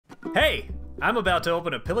Hey, I'm about to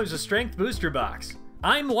open a Pillars of Strength booster box.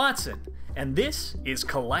 I'm Watson, and this is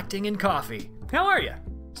Collecting and Coffee. How are you?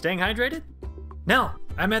 Staying hydrated? No,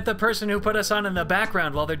 I meant the person who put us on in the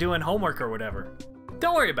background while they're doing homework or whatever.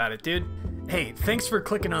 Don't worry about it, dude. Hey, thanks for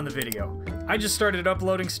clicking on the video. I just started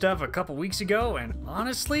uploading stuff a couple weeks ago, and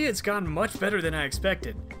honestly, it's gone much better than I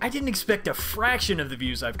expected. I didn't expect a fraction of the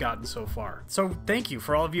views I've gotten so far, so thank you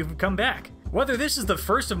for all of you who've come back. Whether this is the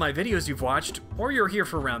first of my videos you've watched, or you're here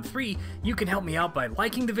for round 3, you can help me out by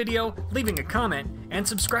liking the video, leaving a comment, and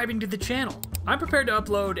subscribing to the channel. I'm prepared to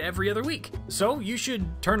upload every other week, so you should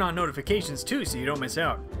turn on notifications too so you don't miss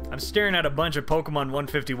out. I'm staring at a bunch of Pokemon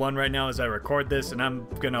 151 right now as I record this, and I'm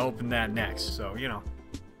gonna open that next, so you know.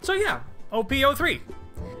 So yeah, OP03.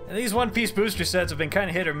 And these One Piece booster sets have been kind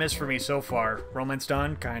of hit or miss for me so far. Romance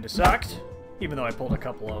Dawn kind of sucked, even though I pulled a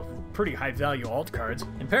couple of pretty high value alt cards.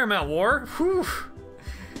 And Paramount War, whew.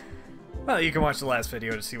 Well, you can watch the last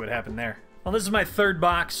video to see what happened there. Well, this is my third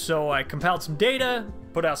box, so I compiled some data,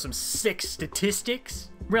 put out some sick statistics.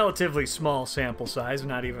 Relatively small sample size,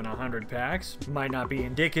 not even 100 packs. Might not be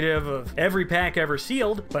indicative of every pack ever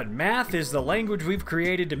sealed, but math is the language we've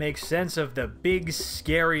created to make sense of the big,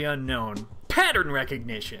 scary unknown. Pattern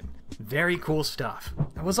recognition. Very cool stuff.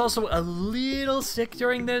 I was also a little sick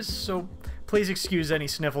during this, so please excuse any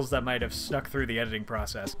sniffles that might have snuck through the editing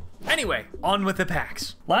process. Anyway, on with the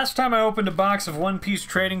packs. Last time I opened a box of One Piece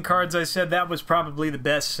trading cards, I said that was probably the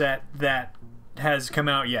best set that has come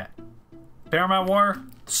out yet. Paramount War,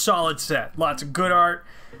 solid set. Lots of good art.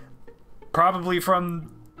 Probably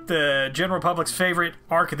from the general public's favorite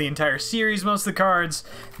arc of the entire series, most of the cards.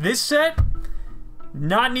 This set,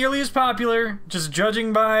 not nearly as popular, just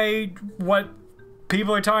judging by what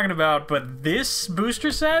people are talking about, but this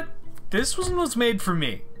booster set, this one was made for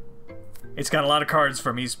me. It's got a lot of cards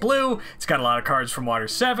from East Blue, it's got a lot of cards from Water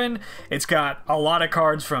 7, it's got a lot of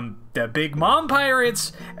cards from the Big Mom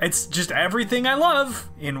Pirates. It's just everything I love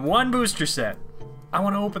in one booster set. I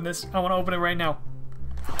want to open this. I want to open it right now.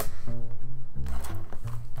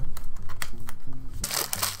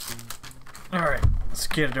 Alright, let's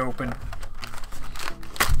get it open.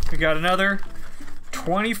 We got another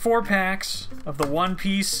 24 packs of the One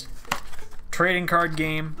Piece trading card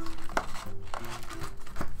game.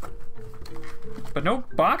 But no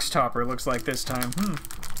box topper, looks like, this time.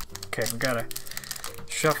 Okay, we gotta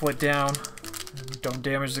shuffle it down. Don't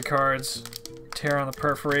damage the cards. Tear on the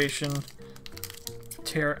perforation.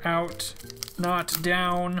 Tear out, not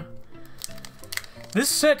down. This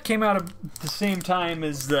set came out at the same time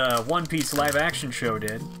as the One Piece live action show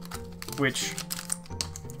did, which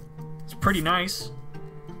is pretty nice.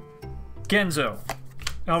 Genzo,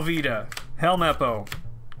 Alvida, Helmeppo,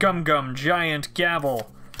 Gum Gum, Giant,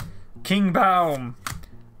 Gavel, King Baum,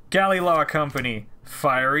 Galley Law Company,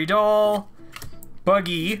 Fiery Doll,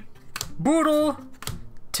 Buggy, Boodle,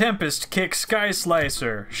 Tempest Kick Sky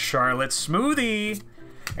Slicer, Charlotte Smoothie,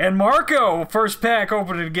 and Marco! First pack,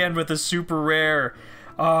 open it again with a super rare.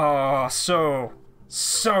 Oh, so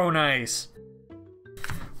nice.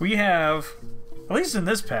 We have, at least in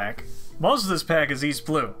this pack, most of this pack is East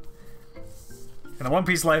Blue. And the One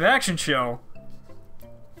Piece live action show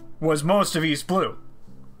was most of East Blue.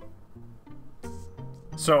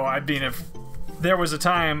 So, I mean, if there was a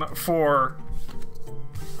time for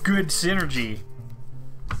good synergy,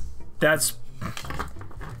 that's...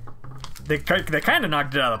 They kind of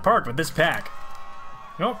knocked it out of the park with this pack.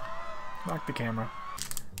 Nope. Lock the camera.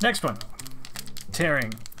 Next one.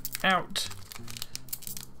 Tearing out.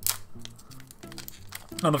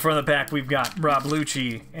 On the front of the pack, we've got Rob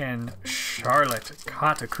Lucci and Charlotte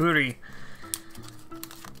Katakuri.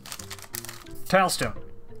 Tilestone.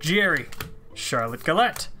 Jerry. Charlotte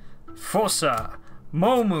Galette, Fossa,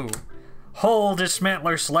 Momu, Hull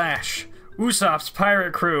Dismantler Slash, Usopp's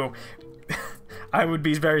Pirate Crew. I would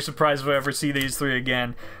be very surprised if I ever see these three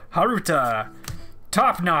again. Haruta,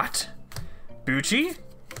 Top Knot, Bucci,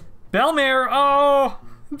 Belmare. Oh,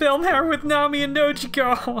 Belmare with Nami and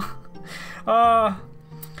Nojiko. I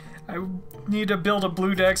need to build a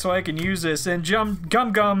blue deck so I can use this. And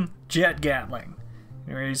Gum Gum, Jet Gatling.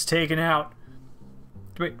 He's taken out.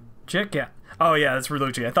 Wait, Jet Gat. Oh yeah, that's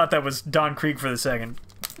Relucci. I thought that was Don Krieg for the second.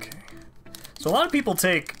 Okay. So a lot of people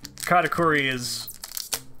take Katakuri as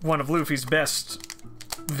one of Luffy's best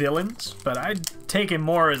villains, but I'd take him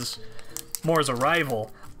more as a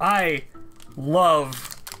rival. I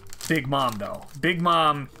love Big Mom though. Big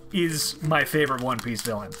Mom is my favorite One Piece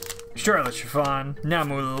villain. Charlotte Chiffon,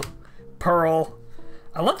 Namul, Pearl.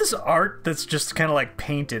 I love this art that's just kind of like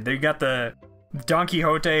painted. They got the Don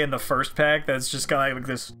Quixote in the first pack that's just got like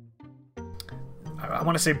this, I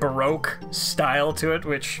want to say Baroque style to it,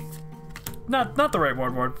 which not the right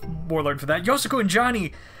warlord for that. Yosuke and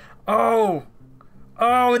Johnny. Oh,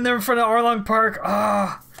 and they're in front of Arlong Park.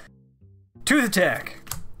 Ah, Tooth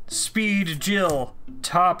Attack, Speed Jill,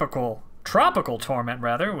 Tropical Torment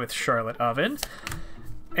rather with Charlotte Oven,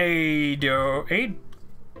 Adio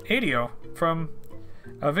from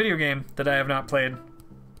a video game that I have not played.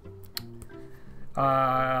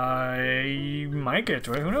 I might get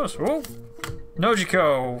to it. Who knows? Oh,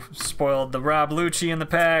 Nojiko spoiled the Rob Lucci in the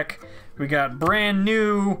pack. We got brand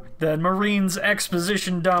new, the Marines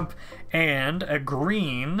Exposition Dump, and a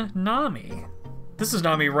green Nami. This is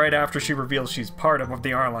Nami right after she reveals she's part of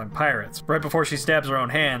the Arlong Pirates, right before she stabs her own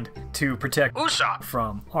hand to protect Usopp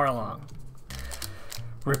from Arlong.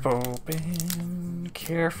 Rip open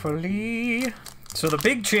carefully. So the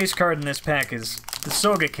big chase card in this pack is the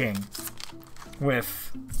Sogeking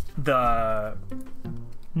with the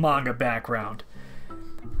manga background,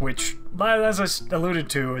 which, as I alluded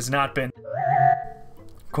to, has not been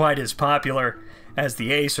quite as popular as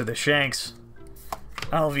the Ace or the Shanks.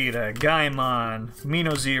 Alvida, Gaimon,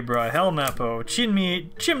 Mino Zebra, Helmeppo, Chimney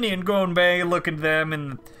and Gonbei, look at them,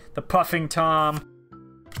 and the Puffing Tom.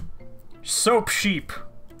 Soap Sheep,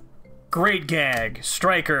 Great Gag,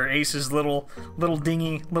 Striker, Ace's little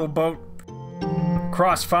dinghy, little boat.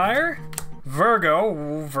 Crossfire,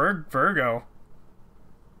 Virgo, Virgo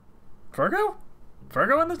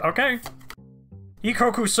in this? Okay.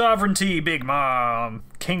 Ikoku Sovereignty, Big Mom,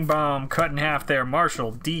 King Bomb, cut in half there,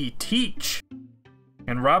 Marshall D. Teach,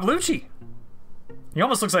 and Rob Lucci. He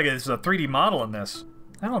almost looks like it's a 3D model in this.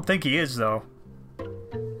 I don't think he is, though.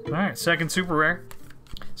 Alright, second super rare.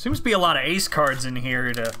 Seems to be a lot of ace cards in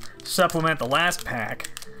here to supplement the last pack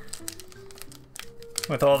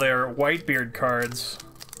with all their Whitebeard cards.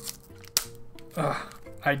 Ugh,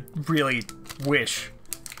 I really wish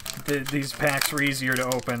these packs were easier to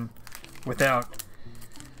open without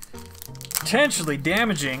potentially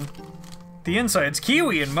damaging the insides.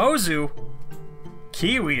 Kiwi and Mozu.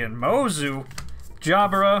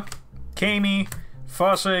 Jabara, Kami,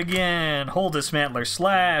 Fossa again, Hull Dismantler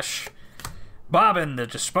Slash, Bobbin the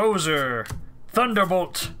Disposer,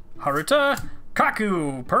 Thunderbolt, Haruta,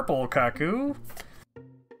 Kaku, Purple Kaku,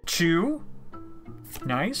 Chew,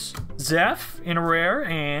 nice, Zeph in a rare,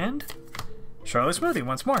 and Charlotte Smoothie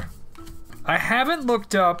once more. I haven't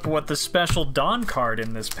looked up what the special Dawn card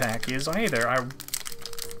in this pack is either.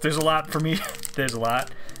 There's a lot for me. There's a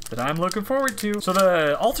lot that I'm looking forward to. So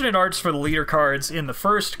the alternate arts for the leader cards in the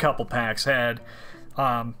first couple packs had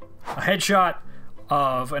a headshot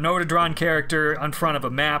of an Oda-drawn character in front of a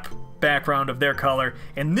map background of their color.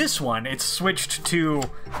 In this one, it's switched to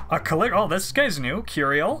a color. Oh, this guy's new.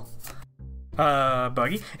 Curiel.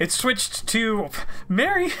 Buggy. It's switched to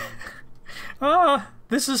Mary.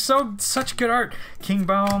 This is such good art. King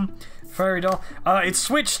Baum, Fiery Doll. It's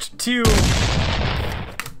switched to.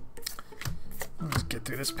 Let's get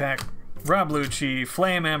through this pack. Rob Lucci,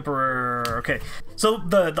 Flame Emperor. Okay, so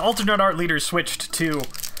the alternate art leader switched to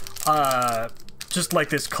just like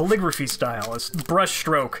this calligraphy style, this brush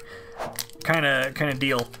stroke kind of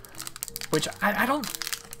deal, which I don't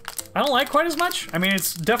like quite as much. I mean,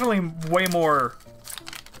 it's definitely way more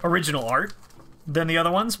original art than the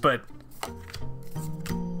other ones, but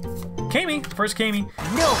Kami, first Kami.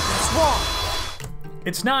 No, it's wrong.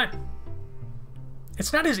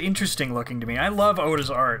 It's not as interesting looking to me. I love Oda's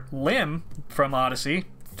art. Lim from Odyssey.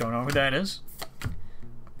 Don't know who that is.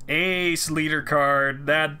 Ace leader card.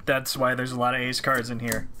 That's why there's a lot of ace cards in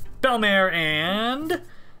here. Belmare and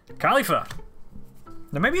Khalifa.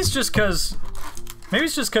 Now maybe it's just because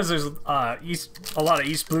there's a lot of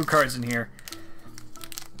East blue cards in here.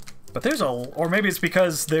 But or maybe it's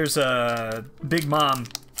because there's a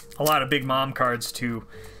lot of Big Mom cards to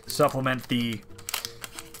supplement the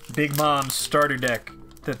Big Mom starter deck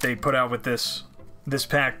that they put out with this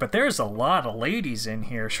pack. But there's a lot of ladies in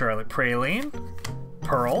here. Charlotte Praline,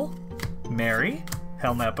 Pearl, Mary,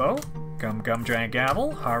 Helmeppo, Gum Giant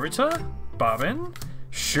Gavel, Haruta, Bobbin,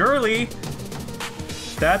 Shirley.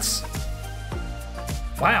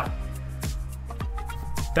 Wow.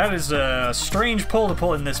 That is a strange pull to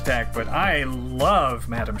pull in this pack, but I love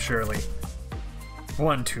Madame Shirley.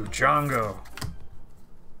 1, 2, Django.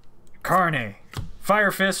 Carne.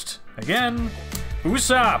 Fire Fist. Again.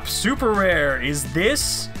 Usopp. Super rare. Is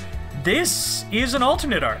this? This is an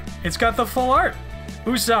alternate art. It's got the full art.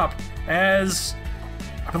 Usopp as...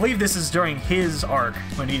 I believe this is during his arc,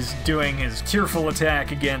 when he's doing his tearful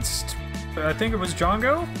attack against... I think it was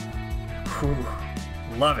Django?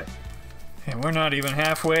 Whew. Love it. And we're not even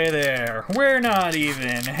halfway there. We're not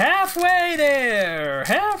even halfway there.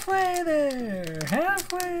 Halfway there.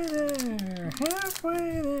 Halfway there.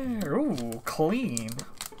 Halfway there. Ooh, clean.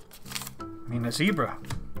 Mina Zebra,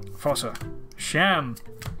 Fossa, Shem,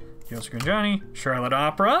 Yosuke Johnny, Charlotte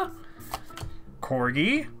Opera,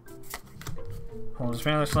 Corgi, Holders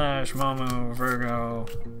Family Slash, Momo, Virgo,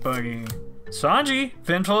 Buggy, Sanji,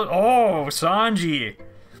 Finful. Oh, Sanji!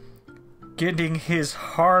 Getting his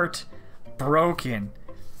heart broken.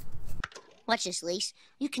 Watch this, Lise.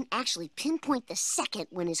 You can actually pinpoint the second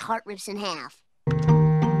when his heart rips in half.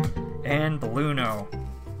 And Bluno.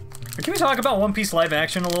 Can we talk about One Piece live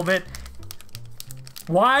action a little bit?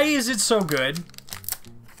 Why is it so good?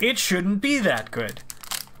 It shouldn't be that good.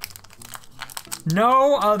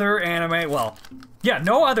 No other anime, well, yeah,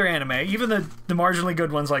 no other anime, even the marginally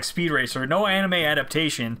good ones like Speed Racer, no anime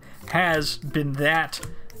adaptation has been that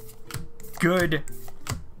good.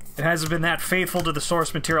 It hasn't been that faithful to the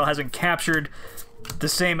source material, hasn't captured the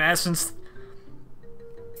same essence.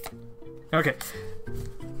 Okay.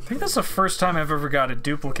 I think that's the first time I've ever got a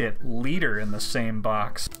duplicate leader in the same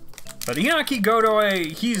box. But Inaki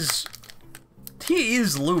Godoy, he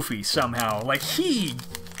is Luffy somehow. Like, he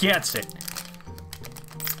gets it.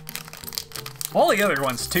 All the other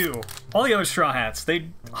ones, too. All the other Straw Hats, they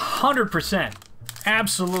 100%,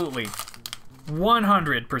 absolutely,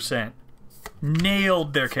 100%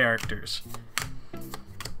 nailed their characters.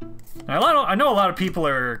 Now, I know a lot of people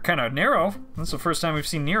are kind of Nero. That's the first time we've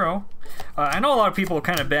seen Nero. I know a lot of people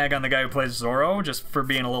kind of bag on the guy who plays Zoro just for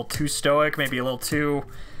being a little too stoic, maybe a little too...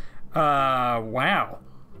 wow.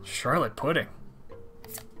 Charlotte Pudding.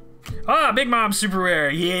 Ah, Big Mom Super Rare,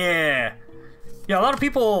 yeah! Yeah, a lot of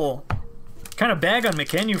people kind of bag on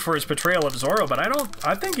McKenyu for his portrayal of Zoro, but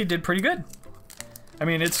I think he did pretty good. I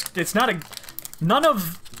mean, it's not a... None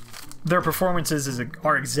of their performances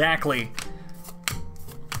are exactly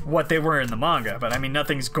what they were in the manga, but I mean,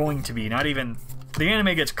 nothing's going to be. Not even... The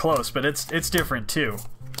anime gets close, but it's different, too.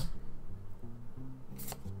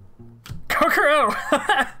 Kokoro!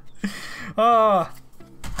 Oh.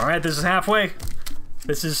 Alright, this is halfway.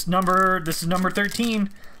 This is number 13.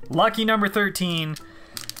 Lucky number 13.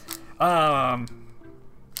 Yeah,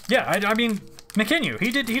 I mean, McKenyu,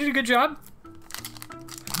 he did a good job.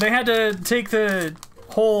 They had to take the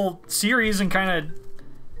whole series and kind of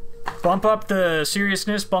bump up the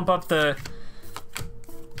seriousness, bump up the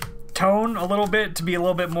tone a little bit to be a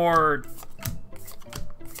little bit more,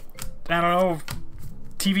 I don't know,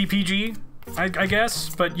 TV PG, I guess.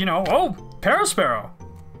 But, you know, oh, Parasparrow.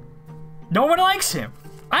 No one likes him.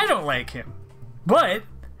 I don't like him. But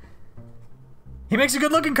he makes a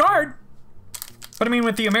good-looking card. But, I mean,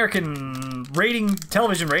 with the American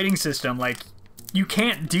television rating system, like, you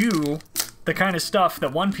can't do the kind of stuff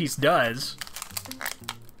that One Piece does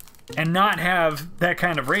and not have that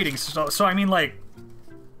kind of rating. So I mean, like,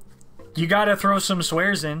 you gotta throw some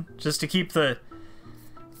swears in just to keep the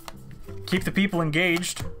people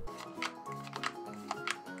engaged.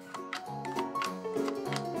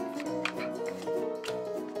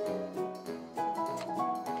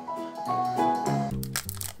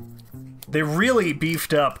 They really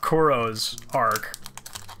beefed up Kuro's arc.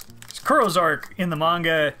 Kuro's arc in the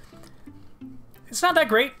manga, it's not that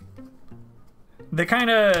great. They kind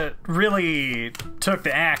of really took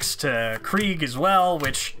the axe to Krieg as well,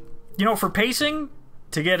 which, you know, for pacing,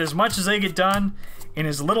 to get as much as they get done in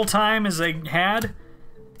as little time as they had.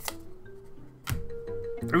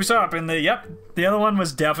 Usopp, and the other one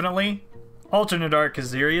was definitely alternate arc,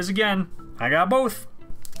 because here he is again. I got both.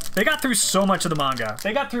 They got through so much of the manga.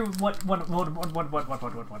 They got through what?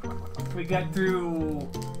 We got through,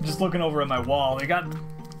 just looking over at my wall, they got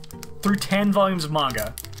through 10 volumes of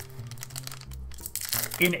manga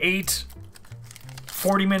in 8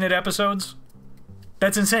 40-minute episodes.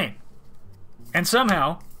 That's insane. And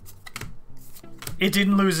somehow, it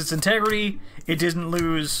didn't lose its integrity. It didn't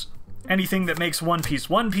lose anything that makes One Piece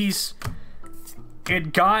One Piece.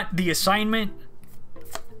 It got the assignment.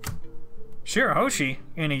 Shirahoshi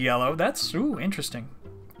in a yellow. That's, ooh, interesting.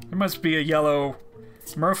 There must be a yellow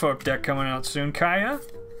Merfolk deck coming out soon. Kaya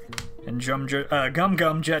and Gum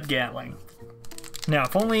Gum Jet Gatling. Now,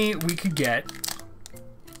 if only we could get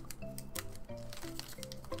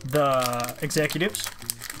the executives,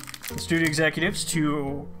 the studio executives,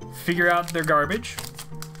 to figure out their garbage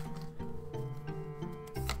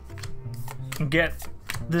and get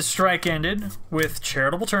this strike ended with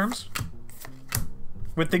charitable terms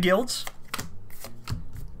with the guilds.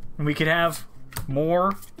 And we could have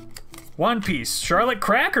more One Piece. Charlotte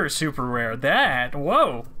Cracker super rare. That,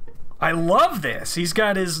 whoa. I love this. He's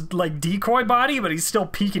got his, like, decoy body, but he's still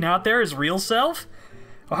peeking out there, his real self.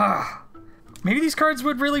 Ah. Maybe these cards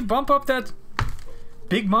would really bump up that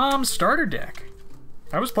Big Mom starter deck.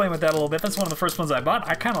 I was playing with that a little bit. That's one of the first ones I bought.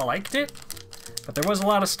 I kind of liked it. But there was a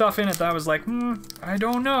lot of stuff in it that I was like, I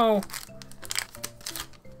don't know.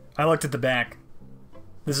 I looked at the back.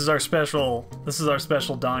 This is our special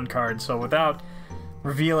Dawn card, so without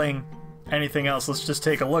revealing anything else, let's just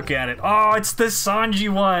take a look at it. Oh, it's the Sanji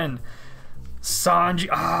one! Sanji,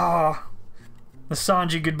 oh! The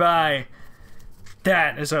Sanji goodbye.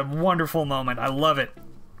 That is a wonderful moment. I love it.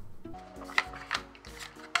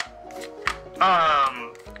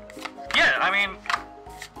 Yeah, I mean...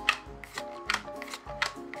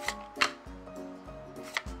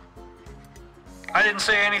 I didn't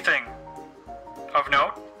say anything of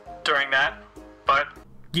note during that, but...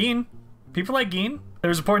 Gin. People like Gin. There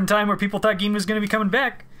was a point in time where people thought Gin was going to be coming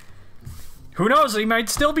back. Who knows? He might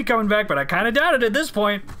still be coming back, but I kind of doubt it at this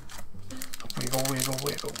point. Wiggle, wiggle,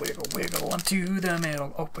 wiggle, wiggle, wiggle onto the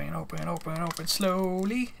middle. Open, open, open, open,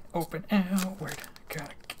 slowly. Open outward.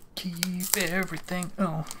 Gotta keep everything.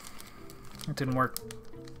 Oh, it didn't work.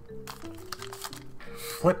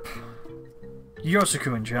 Flip.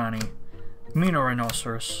 Yosuku and Johnny. Mino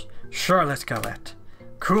Rhinoceros. Charlotte Galette.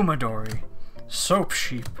 Kumadori. Soap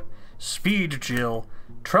Sheep. Speed Jill.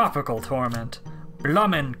 Tropical Torment.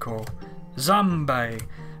 Blamenko. Zambai.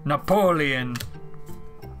 Napoleon.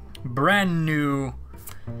 Brand New.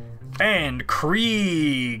 And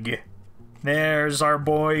Krieg. There's our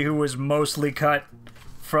boy who was mostly cut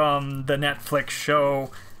from the Netflix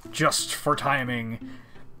show just for timing,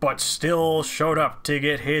 but still showed up to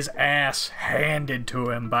get his ass handed to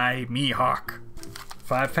him by Mihawk.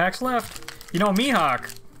 5 packs left. You know,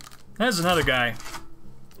 Mihawk, that's another guy.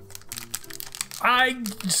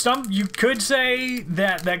 You could say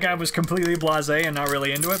that that guy was completely blasé and not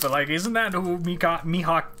really into it, but like, isn't that who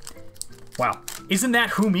Mihawk? Wow, isn't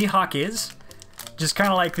that who Mihawk is? Just kind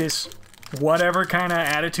of like this whatever kind of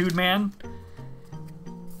attitude man.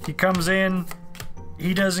 He comes in,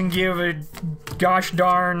 he doesn't give a gosh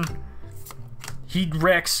darn. He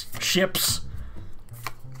wrecks ships.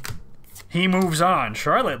 He moves on.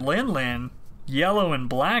 Charlotte Lin, yellow and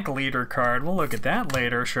black leader card. We'll look at that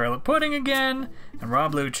later. Charlotte Pudding again, and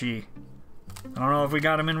Rob Lucci. I don't know if we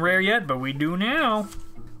got him in rare yet, but we do now.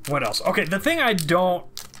 What else? Okay, the thing I don't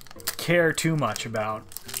care too much about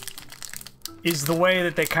is the way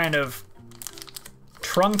that they kind of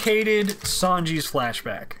truncated Sanji's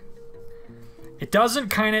flashback. It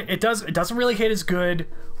doesn't really hit as good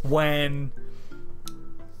when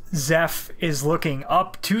Zeph is looking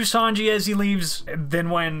up to Sanji as he leaves than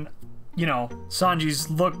when, you know, Sanji's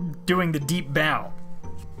doing the deep bow.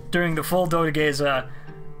 During the full Dodogeza,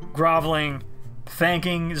 groveling,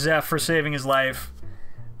 thanking Zeph for saving his life.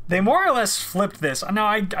 They more or less flipped this. Now,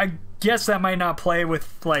 I guess that might not play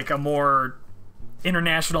with, like, a more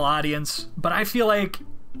international audience, but I feel like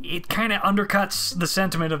it kind of undercuts the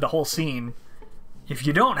sentiment of the whole scene if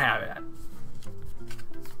you don't have it.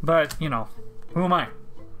 But, you know, who am I?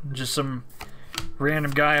 Just some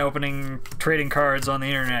random guy trading cards on the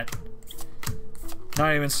internet.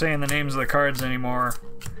 Not even saying the names of the cards anymore.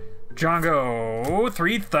 Django,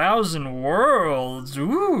 3,000 worlds.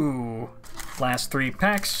 Ooh. Last 3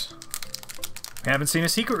 packs. We haven't seen a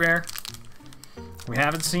secret rare. We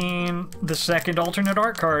haven't seen the second alternate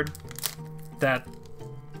art card that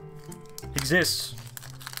exists.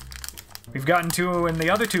 We've gotten 2 in the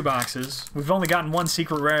other 2 boxes. We've only gotten 1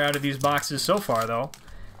 secret rare out of these boxes so far, though.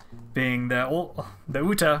 Being the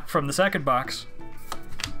Uta from the second box.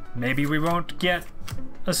 Maybe we won't get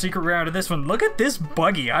a secret rare out of this one. Look at this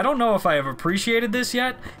buggy. I don't know if I have appreciated this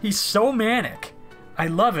yet. He's so manic. I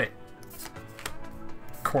love it.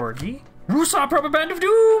 Corgi. Usopp Rubber Band of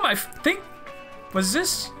Doom! I think... Was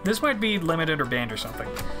this? This might be limited or banned or something.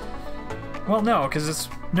 Well, no, because it's...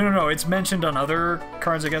 No, it's mentioned on other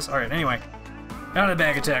cards, I guess. Alright, anyway. Out of the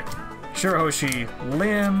bag attack. Shirahoshi,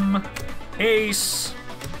 Lim, Ace,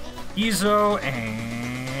 Izo,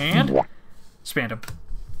 and... Spandam.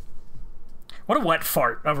 What a wet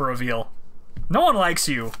fart of a reveal. No one likes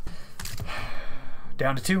you.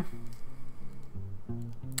 Down to 2.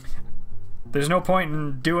 There's no point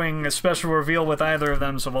in doing a special reveal with either of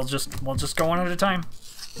them, so we'll just go one at a time.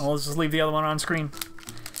 And we'll just leave the other one on screen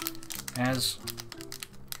as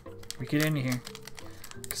we get into here.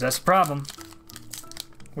 Because that's the problem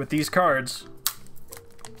with these cards.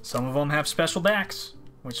 Some of them have special backs,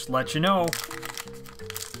 which let you know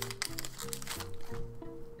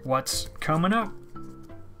what's coming up.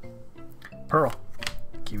 Pearl,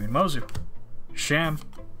 Kiwi Mozu, Sham,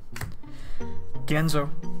 Genzo,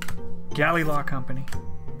 Galley Law Company,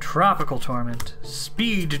 Tropical Torment,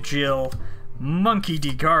 Speed Jill, Monkey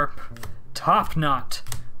D. Garp, Top Knot,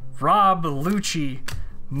 Rob Lucci,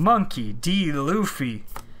 Monkey D. Luffy,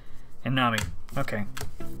 and Nami. Okay.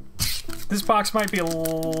 This box might be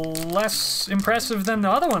less impressive than the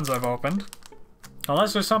other ones I've opened.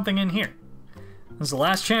 Unless there's something in here. This is the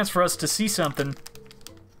last chance for us to see something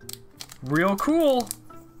real cool.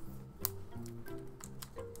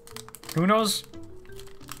 Who knows?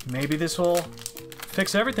 Maybe this will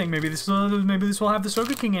fix everything. Maybe this will have the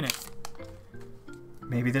Sogeking in it.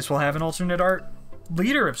 Maybe this will have an alternate art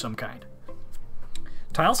leader of some kind.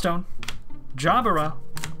 Tilestone, Jabara,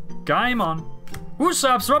 Gaimon,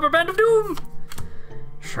 Usopp's Rubber Band of Doom,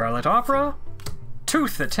 Charlotte Opera,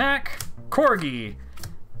 Tooth Attack, Corgi,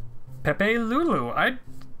 Pepe Lulu.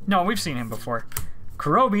 No, we've seen him before.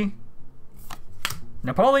 Kurobi,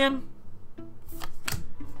 Napoleon,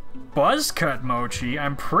 Buzzcut Mochi.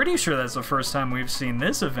 I'm pretty sure that's the first time we've seen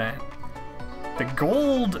this event. The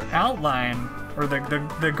gold outline, or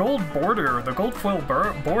the gold border, or the gold foil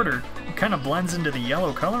border, kind of blends into the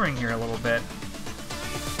yellow coloring here a little bit.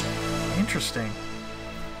 Interesting.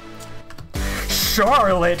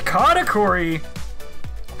 Charlotte Katakuri.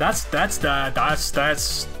 That's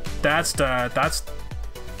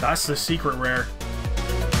the secret rare.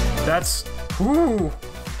 Ooh.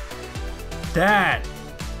 That.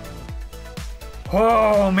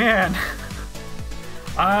 Oh man.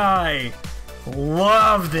 I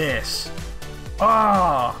love this.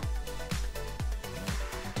 Ah. Oh.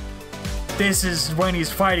 This is when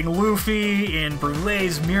he's fighting Luffy in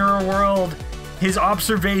Brulee's Mirror World. His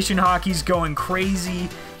observation hockey's going crazy.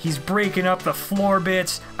 He's breaking up the floor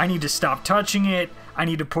bits. I need to stop touching it. I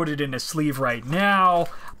need to put it in a sleeve right now.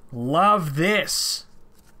 Love this.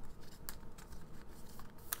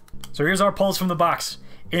 So here's our pulls from the box.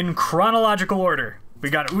 In chronological order, we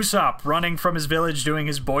got Usopp running from his village doing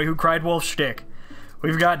his Boy Who Cried Wolf shtick.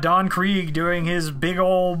 We've got Don Krieg doing his big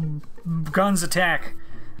old guns attack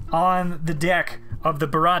on the deck of the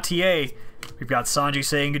Baratier. We've got Sanji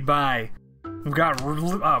saying goodbye. We've got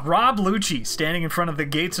Rob Lucci standing in front of the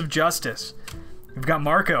gates of justice. We've got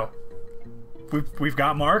Marco. We've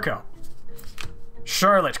got Marco.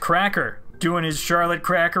 Charlotte Cracker doing his Charlotte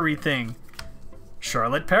Crackery thing.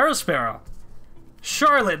 Charlotte Parasparrow.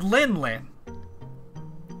 Charlotte Lin.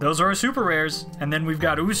 Those are our super rares. And then we've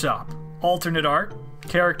got Usopp, alternate art,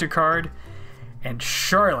 character card, and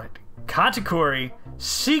Charlotte Katakuri,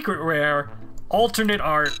 secret rare, alternate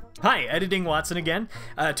art. Hi, Editing Watson again.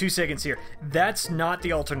 2 seconds here. That's not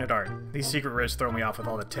the alternate art. These secret rares throw me off with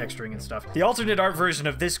all the texturing and stuff. The alternate art version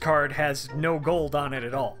of this card has no gold on it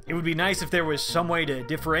at all. It would be nice if there was some way to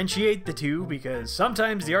differentiate the two, because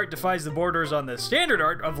sometimes the art defies the borders on the standard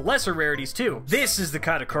art of lesser rarities too. This is the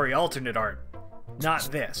Katakuri alternate art.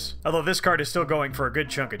 Not this. Although this card is still going for a good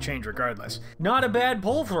chunk of change regardless. Not a bad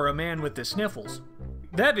pull for a man with the sniffles.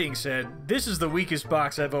 That being said, this is the weakest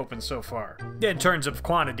box I've opened so far. In terms of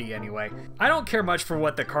quantity, anyway. I don't care much for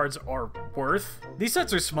what the cards are worth. These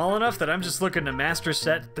sets are small enough that I'm just looking to master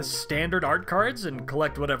set the standard art cards and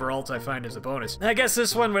collect whatever alts I find as a bonus. I guess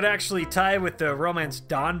this one would actually tie with the Romance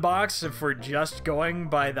Dawn box if we're just going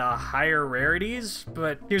by the higher rarities,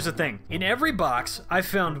 but here's the thing. In every box, I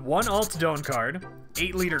found one Alt Dawn card,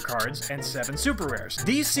 8 leader cards, and 7 super rares.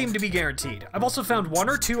 These seem to be guaranteed. I've also found 1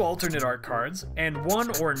 or 2 alternate art cards, and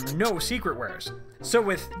 1 or no secret rares. So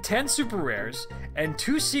with 10 super rares, and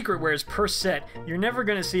 2 secret rares per set, you're never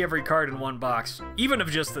gonna see every card in one box, even of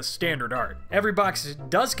just the standard art. Every box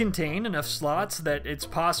does contain enough slots that it's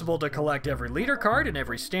possible to collect every leader card and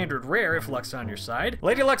every standard rare if luck's on your side.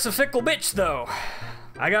 Lady Luck's a fickle bitch, though.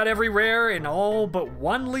 I got every rare in all but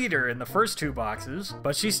 1 leader in the first 2 boxes,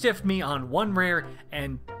 but she stiffed me on 1 rare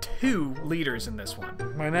and 2 leaders in this one.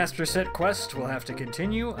 My master set quest will have to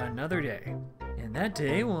continue another day. And that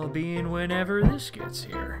day will be in whenever this gets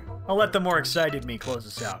here. I'll let the more excited me close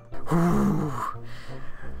this out.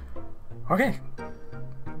 Okay.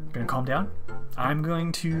 Gonna calm down. I'm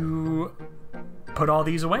going to put all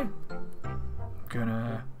these away.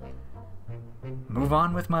 Gonna move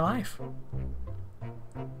on with my life.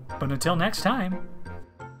 But until next time,